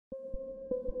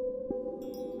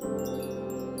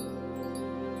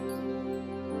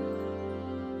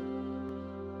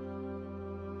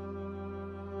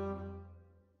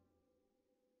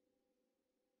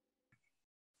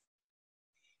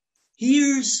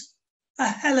here's a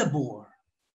hellebore,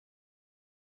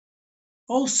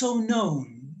 also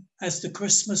known as the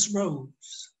Christmas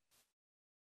rose.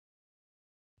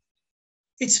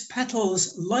 Its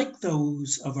petals like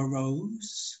those of a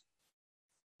rose,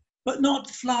 but not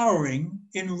flowering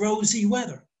in rosy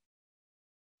weather.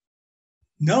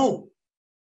 No,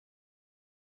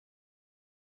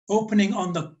 opening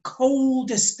on the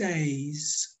coldest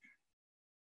days,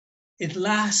 it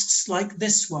lasts like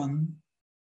this one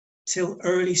till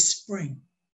early spring.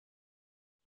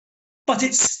 But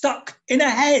it's stuck in a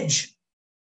hedge.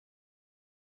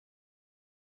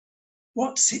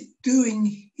 What's it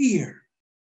doing here?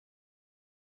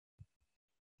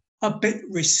 A bit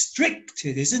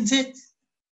restricted, isn't it?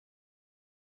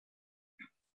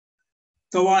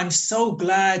 Though I'm so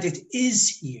glad it is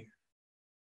here,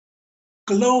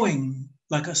 glowing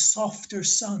like a softer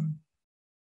sun.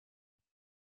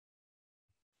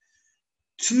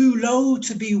 Too low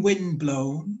to be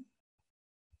windblown,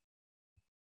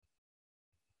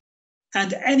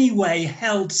 and anyway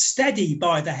held steady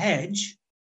by the hedge,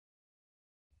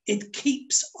 it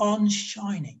keeps on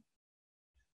shining,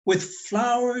 with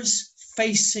flowers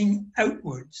facing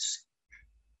outwards.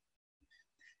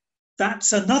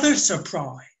 That's another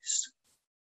surprise,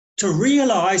 to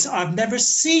realize I've never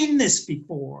seen this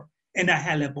before in a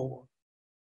hellebore,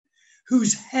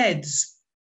 whose heads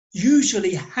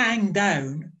usually hang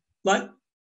down like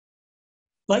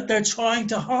they're trying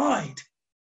to hide.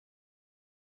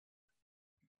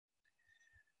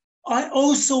 I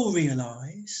also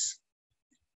realize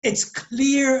it's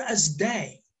clear as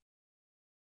day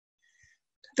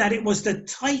that it was the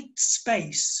tight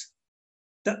space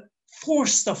that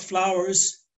forced the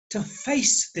flowers to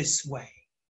face this way.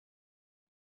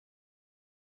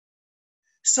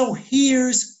 So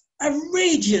here's a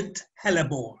radiant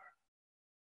hellebore.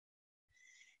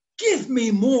 Give me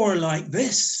more like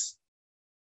this.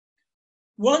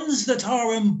 Ones that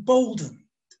are emboldened,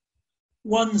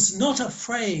 ones not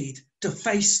afraid to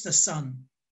face the sun.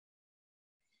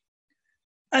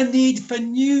 A need for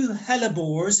new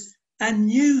hellebores and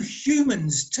new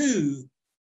humans too,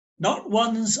 not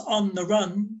ones on the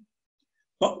run,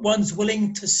 but ones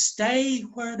willing to stay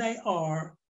where they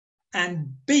are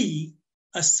and be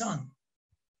a sun.